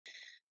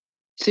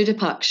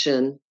SUDEP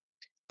Action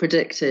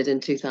predicted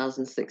in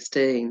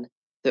 2016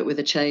 that with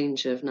a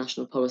change of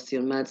national policy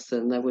on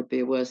medicine, there would be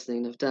a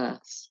worsening of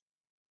deaths.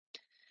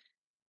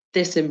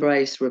 This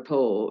MBRRACE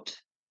report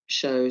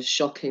shows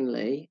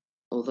shockingly,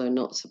 although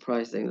not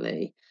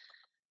surprisingly,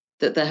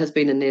 that there has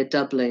been a near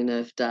doubling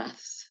of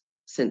deaths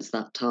since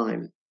that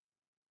time.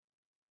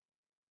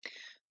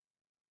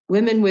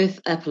 Women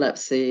with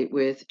epilepsy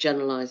with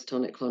generalized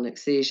tonic-clonic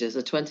seizures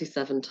are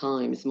 27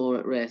 times more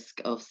at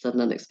risk of sudden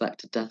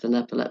unexpected death in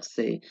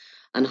epilepsy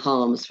and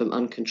harms from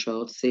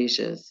uncontrolled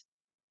seizures.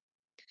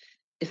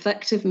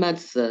 Effective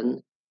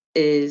medicine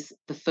is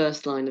the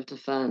first line of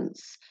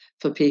defense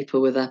for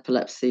people with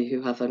epilepsy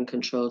who have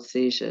uncontrolled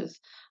seizures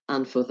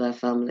and for their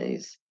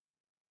families.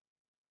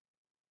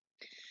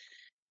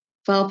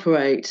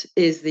 Valproate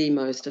is the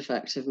most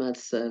effective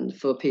medicine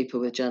for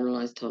people with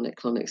generalized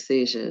tonic-clonic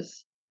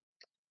seizures,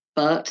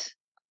 but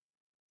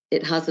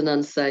it has an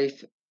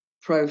unsafe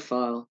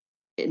profile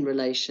in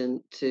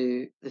relation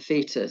to the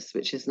fetus,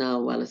 which is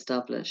now well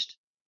established.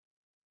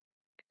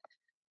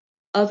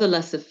 Other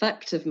less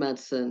effective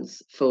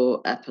medicines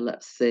for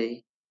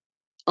epilepsy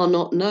are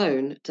not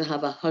known to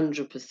have a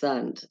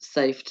 100%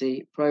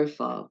 safety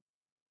profile.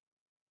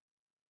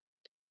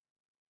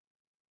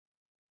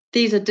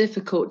 These are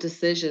difficult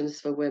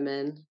decisions for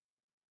women,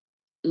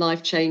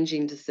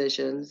 life-changing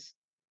decisions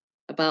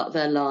about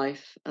their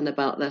life and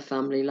about their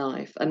family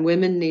life. And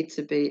women need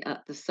to be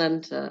at the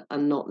centre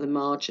and not the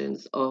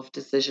margins of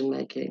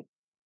decision-making.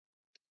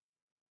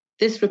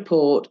 This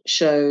report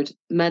showed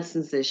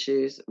medicines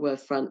issues were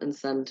front and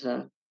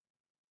centre.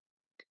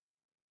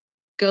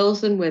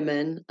 Girls and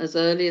women, as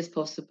early as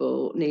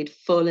possible, need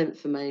full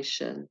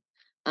information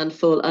and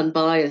full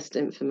unbiased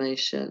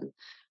information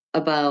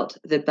about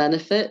the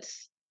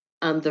benefits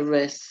and the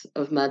risks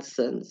of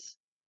medicines.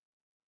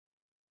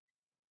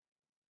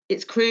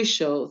 It's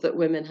crucial that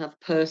women have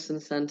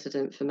person-centred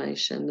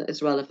information that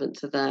is relevant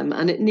to them,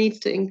 and it needs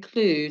to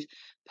include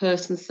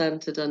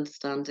person-centred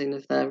understanding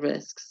of their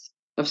risks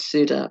of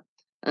SUDEP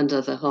and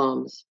other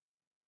harms.